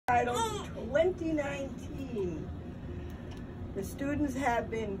Recital 2019. The students have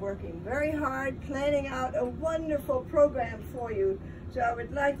been working very hard, planning out a wonderful program for you. So I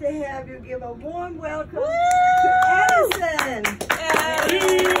would like to have you give a warm welcome to Addison.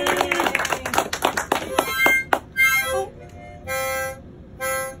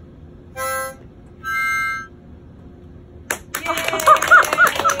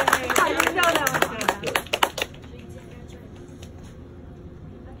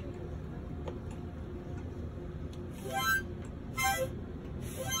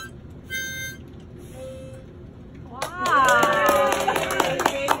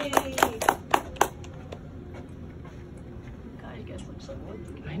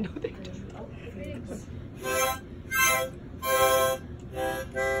 I know they do.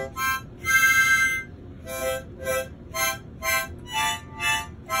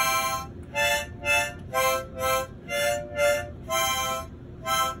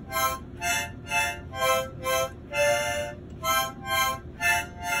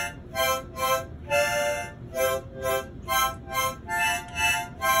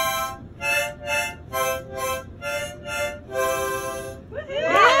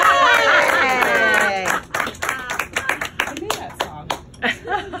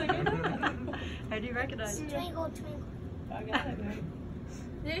 Twinkle, twinkle. I got it, man.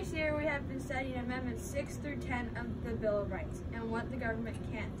 This year we have been studying Amendments 6 through 10 of the Bill of Rights and what the government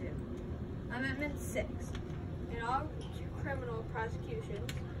can't do. Amendment 6. In all criminal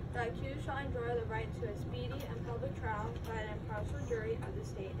prosecutions, the accused shall enjoy the right to a speedy and public trial by an impartial jury of the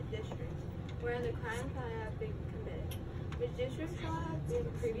state and districts, wherein the crime shall have been committed, which district shall have been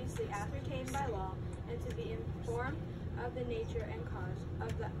previously ascertained by law, and to be informed of the nature and cause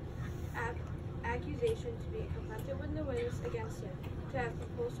of the accusation, to be confronted with the witness against him, to have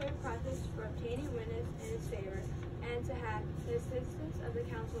compulsory process for obtaining witness in his favor, and to have the assistance of the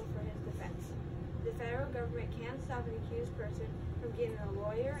counsel for his defense. The federal government can stop an accused person from getting a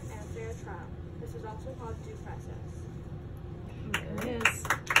lawyer and a fair trial. This is also called due process. There it is.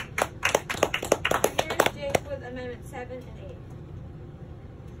 Here's Jake with Amendment 7 and 8.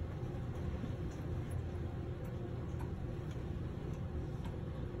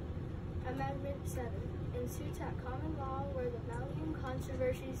 Amendment 7. In suits at common law where the value and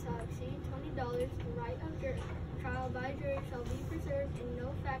controversy shall exceed $20, the right of trial by jury shall be preserved, and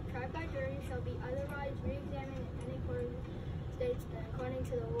no fact tried by jury shall be otherwise re-examined in any court of states than according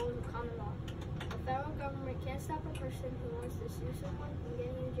to the rules of common law. The federal government can't stop a person who wants to sue someone from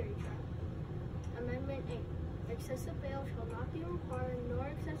getting a jury trial. Amendment 8. Excessive bail shall not be required,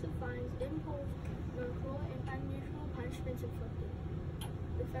 nor excessive fines imposed, nor cruel and unusual punishments inflicted.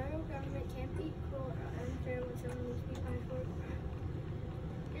 The federal government can't be cruel or unfair when someone needs to be punished for it.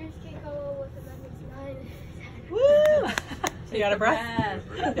 Here's Kiko with Amendments 9. Woo! You got a breath?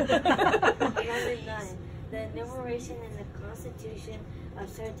 Amendment 9. The enumeration in the Constitution of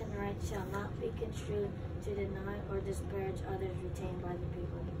certain rights shall not be construed to deny or disparage others retained by the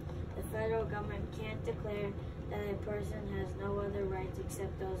people. The federal government can't declare that a person has no other rights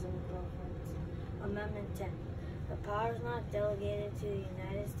except those in the Bill of Rights. Amendment 10. The powers not delegated to the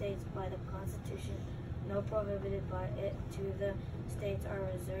United States by the Constitution, nor prohibited by it to the states, are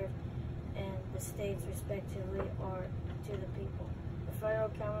reserved and the states respectively or to the people. The federal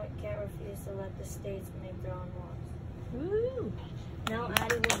government can't refuse to let the states make their own laws. Woo! Now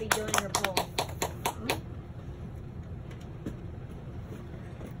Addie will be doing her poem.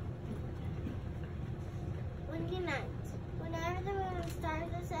 Windy nights. Whenever the moon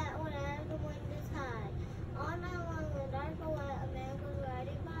stars are set, whenever the wind is high. All night long in the dark or wet, a man goes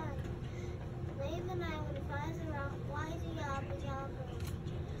riding by. Late in the night when the fires are out, why is he up and yelling for me?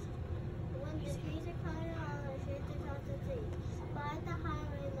 When the trees are crying out, the ships are out to sea. By the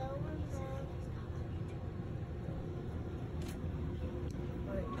highway, low and low.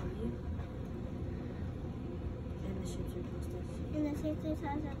 And the ships are close to sea. And the ships are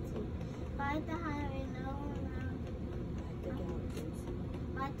out at sea. By the highway, low and low.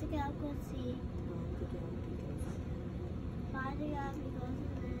 By the galaxy sea. By the galaxy goes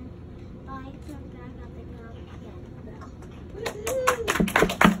and then by the back at the galaxy again.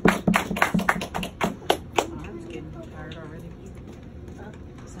 I'm getting tired already.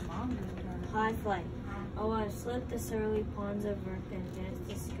 Some arms are tired. High flight. Oh, I've slipped the surly ponds of earth and danced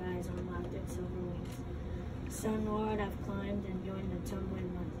the skies on laughter's silver wings. Sunward I've climbed and joined the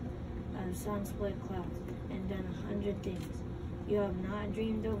tumbling mud. I've sun-split clouds and done 100 things. You have not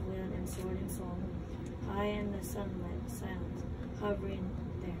dreamed of wind and sword and song. I am the sunlit silence, hovering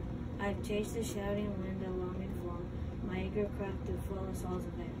there. I've chased the shouting wind along and flown, my eager craft through flawless halls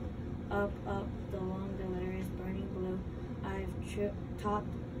of air. Up, up, the long, delirious, burning blue, I've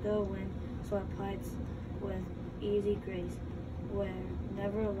topped the wind swept heights with easy grace, where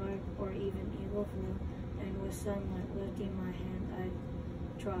never lark or even eagle flew, and with sunlight lifting my hand I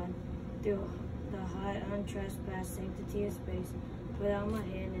trod through the high untrespassed sanctity of space, put out my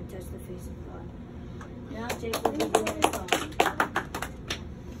hand and touched the face of God. Now Jake will be doing his song.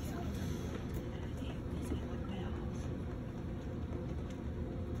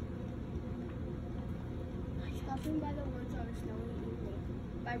 Stopping by the Woods on a Snowy Evening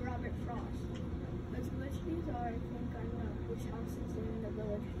by Robert Frost. As which these are, I think I know which house is in the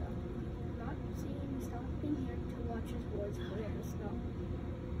village though. Not seeing, stopping here to watch his woods clear the snow.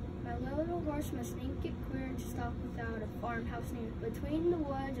 My little horse must think it queer to stop without a farmhouse near. Between the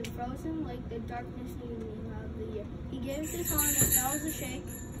woods and frozen lake, the darkness evening of the year. He gives his horn a bells a shake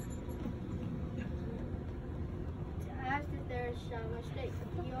to ask if there is some mistake.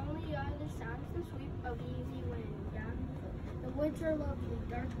 He only understands the sweep of easy wind down the woods are lovely,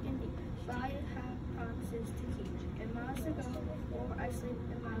 dark and deep, but I have promises to keep. And miles to go before I sleep,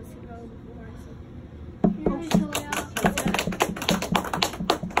 and miles to go before I sleep. Here is the layout.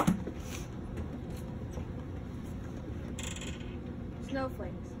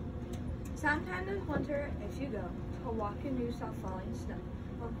 Snowflakes. Sometime this winter, if you go to walk in new soft-falling snow,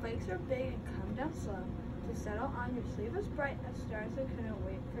 when flakes are big and come down slow, to settle on your sleeve as bright as stars that couldn't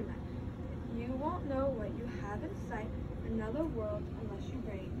wait for night. You won't know what you have in sight, another world, unless you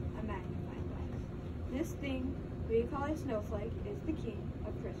bring a magnifying glass. This thing we call a snowflake is the king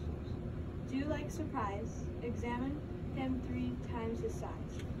of crystals. Do like surprise, examine him 3 times his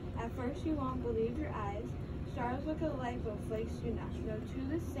size. At first you won't believe your eyes. Stars look alike, but flakes do not. No two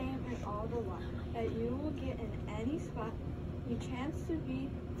the same in all the lot that you will get in any spot you chance to be,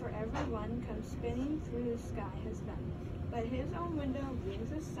 for everyone comes spinning through the sky has done. But his own window brings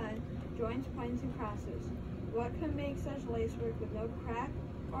the sun, joins points and crosses. What can make such lacework with no crack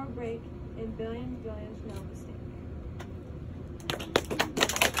or break, in billions, no mistake?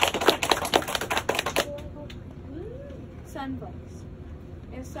 Sunflakes.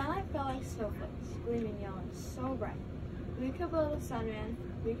 If sunlight fell like snowflakes, gleaming yellow and so bright, we could build a sunman,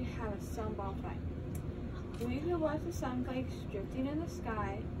 we could have a sunball fight. We could watch the sunflakes drifting in the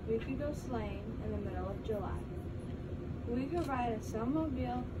sky, we could go sleighing in the middle of July. We could ride a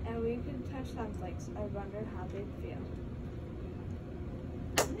snowmobile, and we could touch sunflakes. I wonder how they'd feel.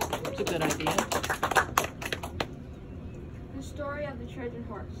 That's a good idea. The story of the Trojan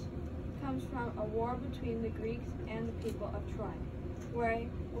horse comes from a war between the Greeks and the people of Troy,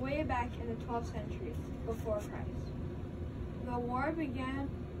 way back in the 12th century before Christ. The war began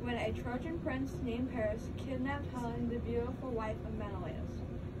when a Trojan prince named Paris kidnapped Helen, the beautiful wife of Menelaus,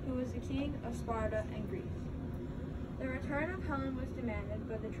 who was the king of Sparta and Greece. The return of Helen was demanded,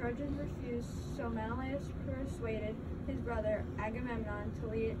 but the Trojans refused, so Menelaus persuaded his brother Agamemnon to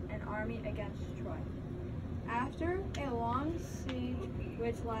lead an army against Troy. After a long siege,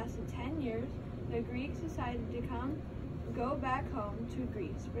 which lasted 10 years, the Greeks decided to go back home to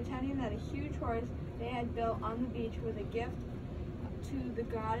Greece, pretending that a huge horse they had built on the beach was a gift to the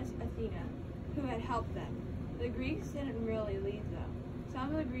goddess Athena, who had helped them. The Greeks didn't really leave, though.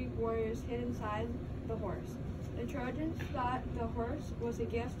 Some of the Greek warriors hid inside the horse. The Trojans thought the horse was a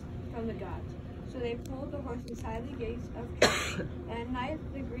gift from the gods, so they pulled the horse inside the gates of Troy. At night,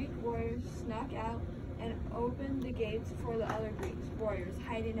 the Greek warriors snuck out and opened the gates for the other Greek warriors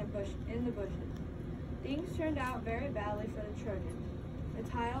hiding in the bushes. Things turned out very badly for the Trojans. The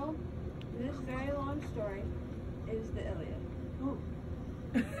title of this very long story is the Iliad. Oh.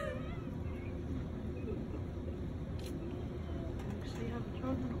 See how the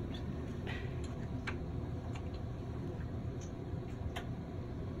Trojan horse.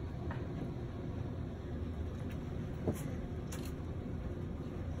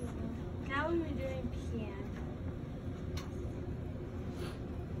 Now we'll be doing piano.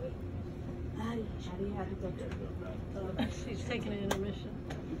 How do you have to go to She's taking an intermission.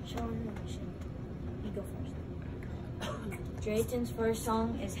 show intermission? You go first. Drayton's first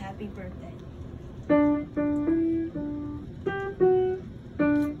song is Happy Birthday. Now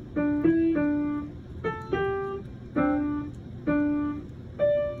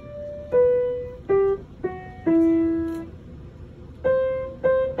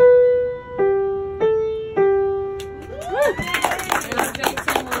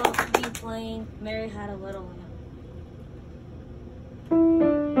Drayton will be playing Mary Had a Little Lamb.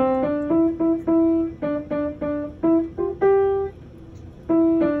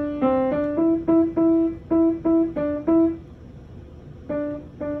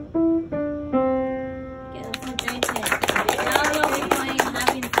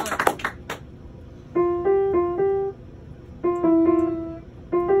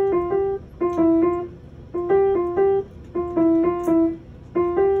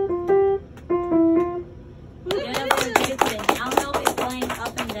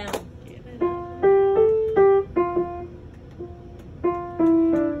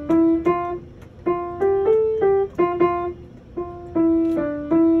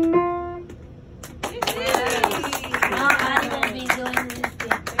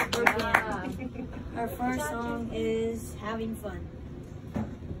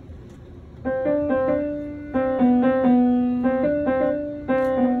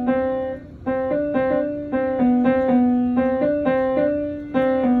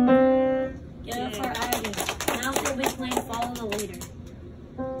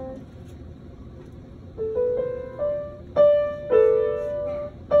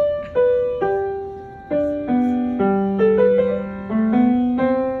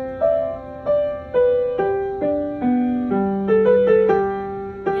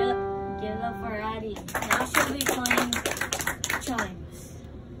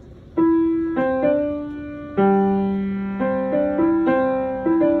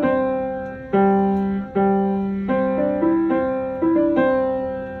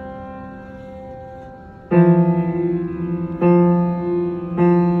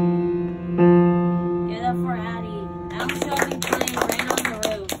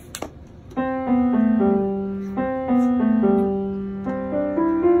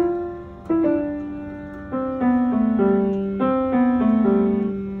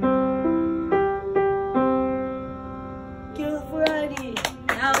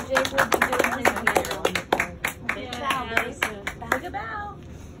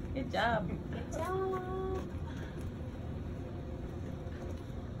 Good job. Good job.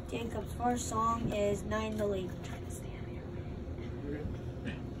 Jacob's first song is Nine to Lead.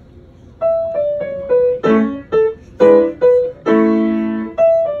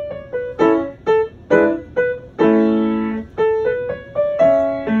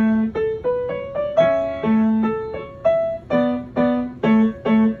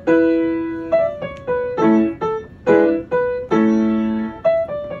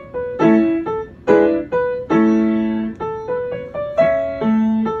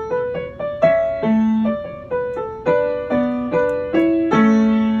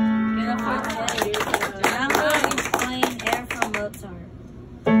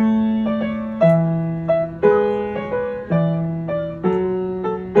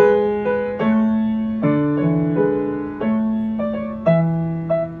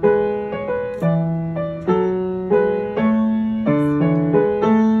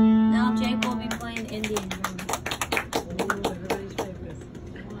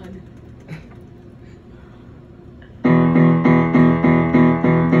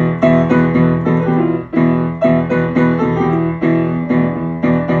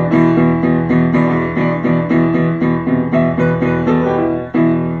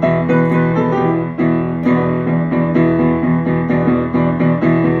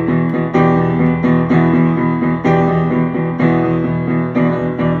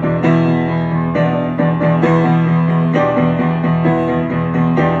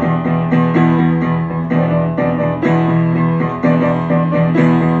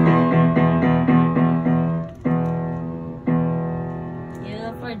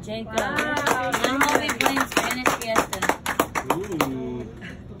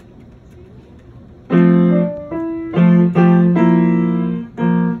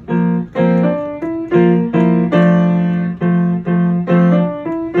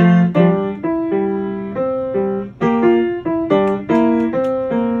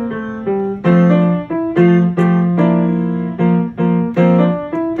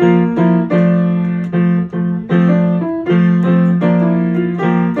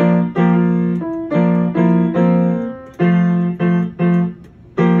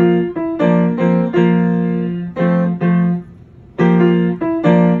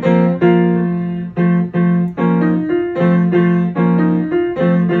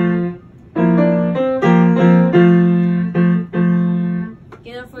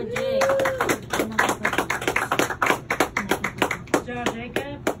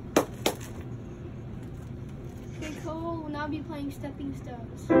 Stepping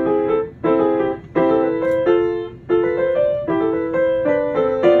Stones.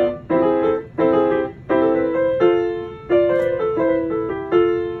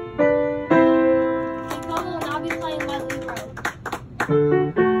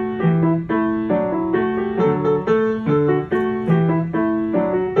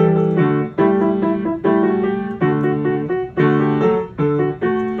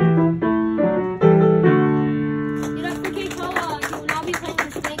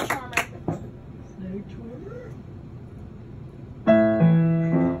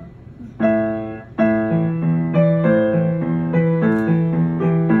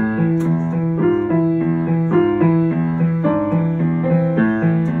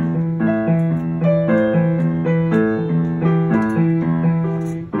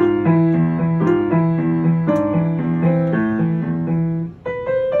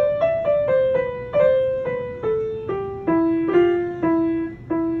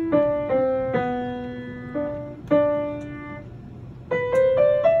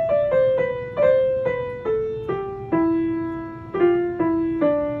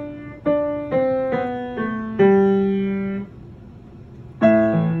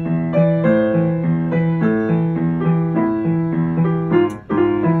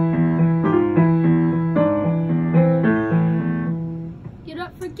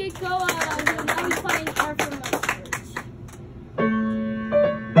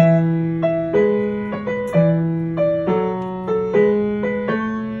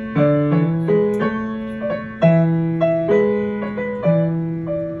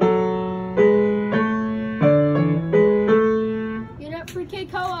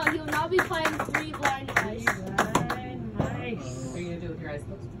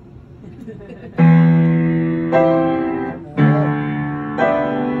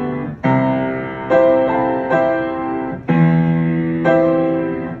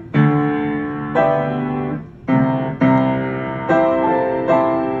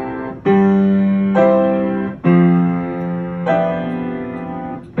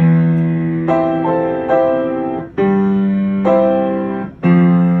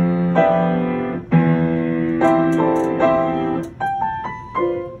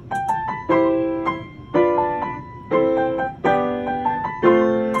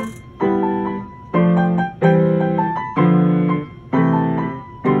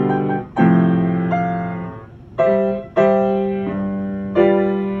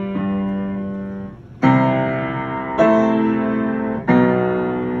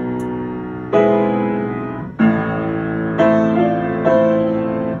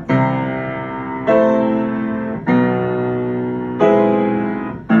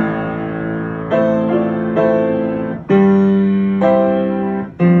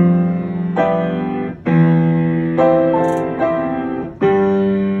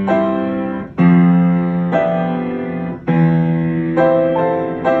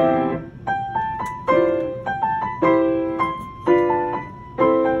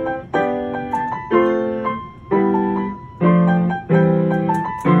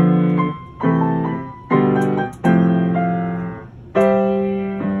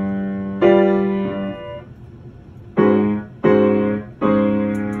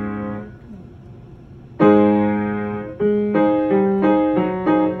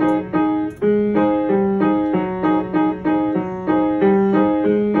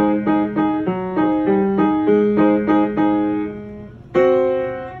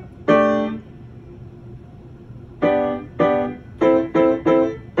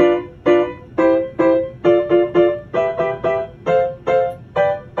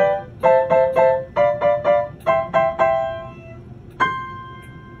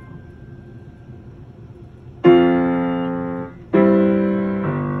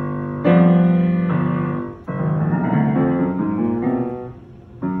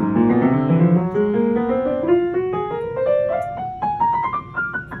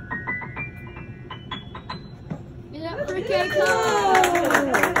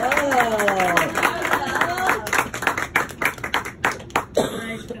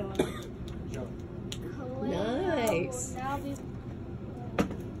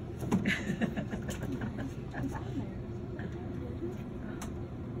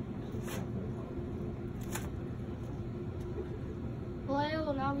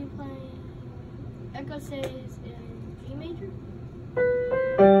 now be playing Echo Says in G major.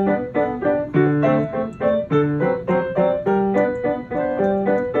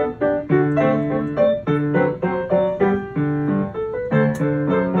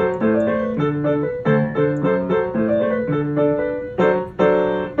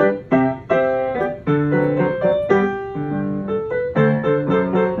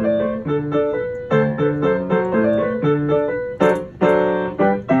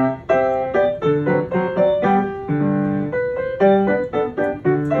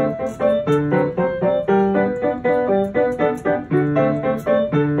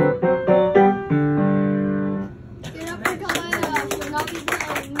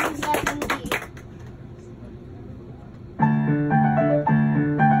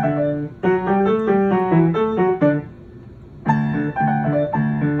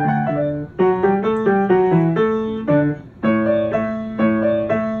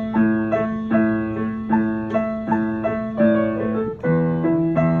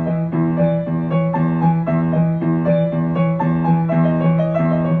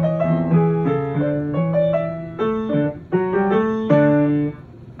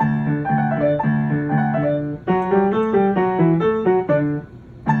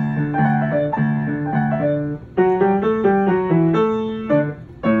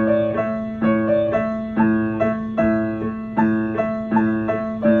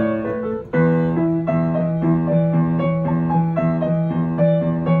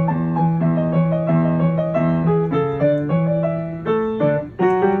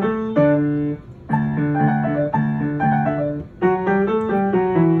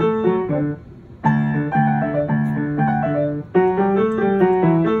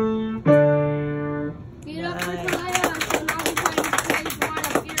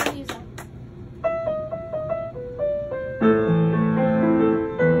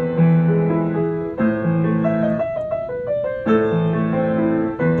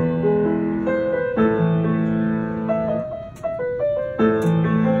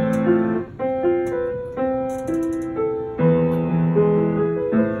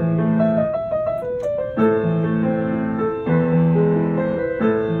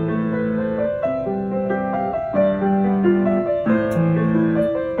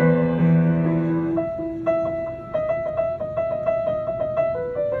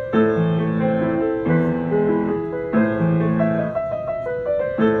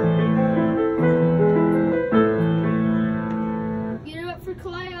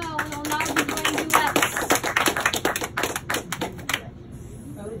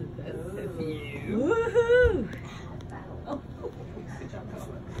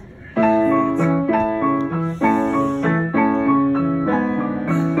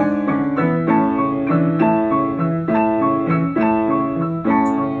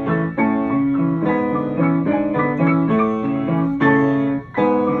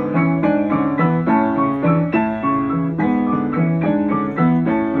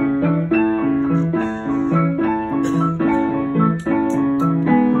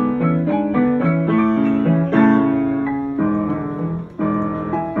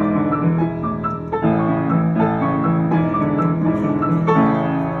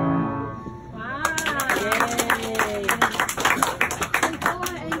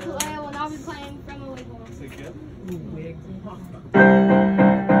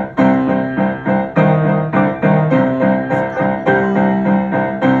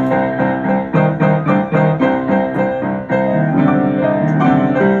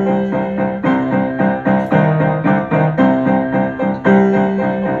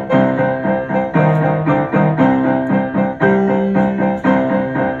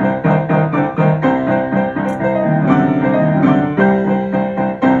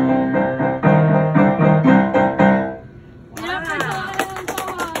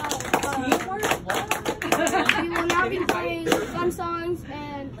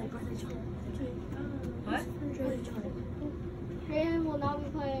 Graham will now be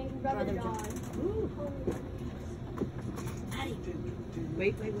playing Brother John. Daddy.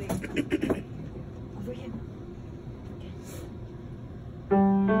 Wait. Over here.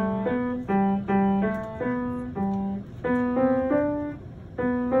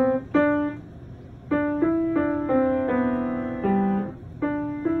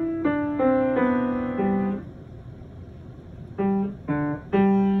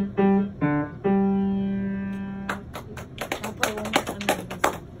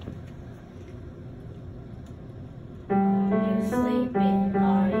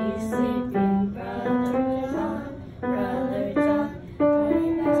 Are you sleeping, brother?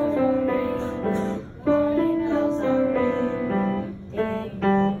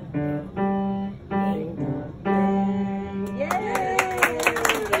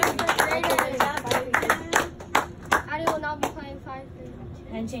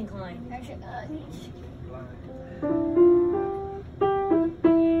 Henshin Klein.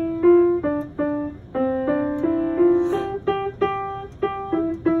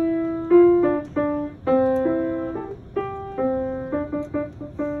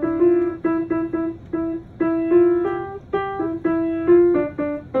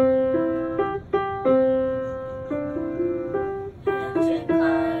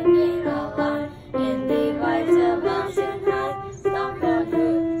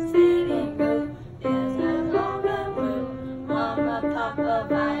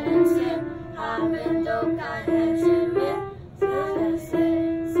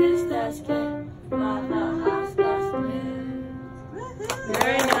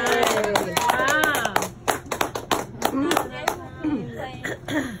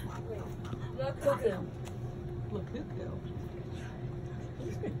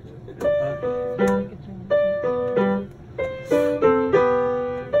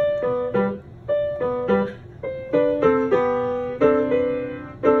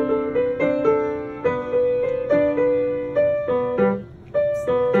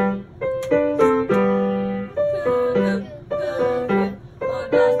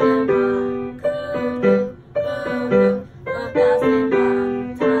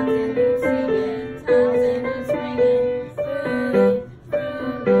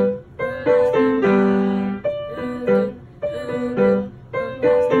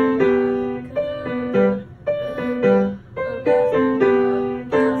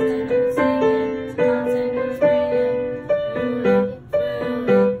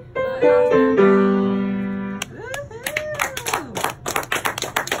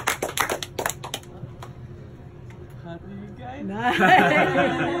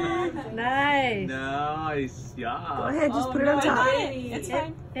 Nice. Nice. Yeah. Go ahead, just put it on top. It's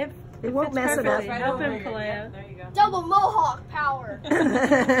fine. It won't mess it up. Help him, Kaleo. There you go. Double mohawk power.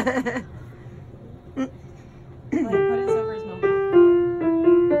 Kaleo, put it over his mouth.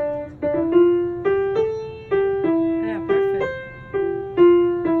 Yeah, perfect.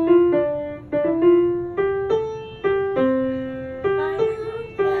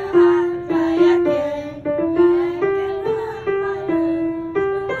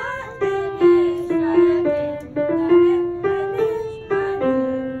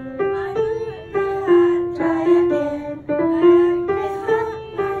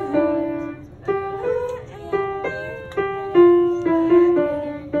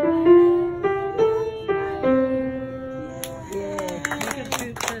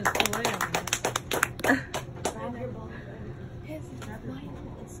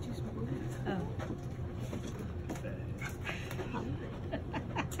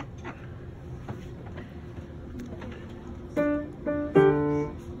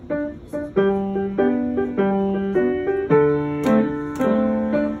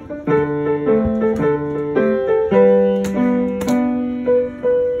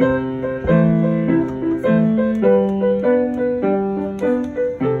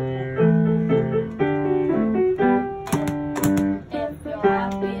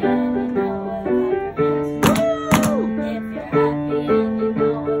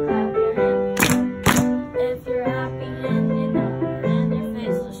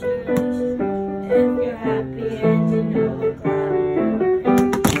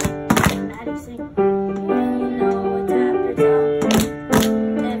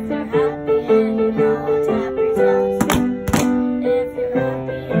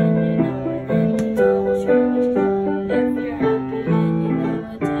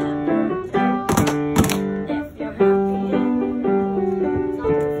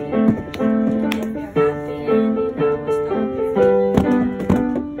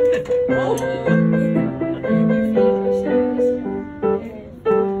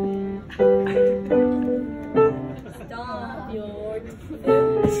 Stop your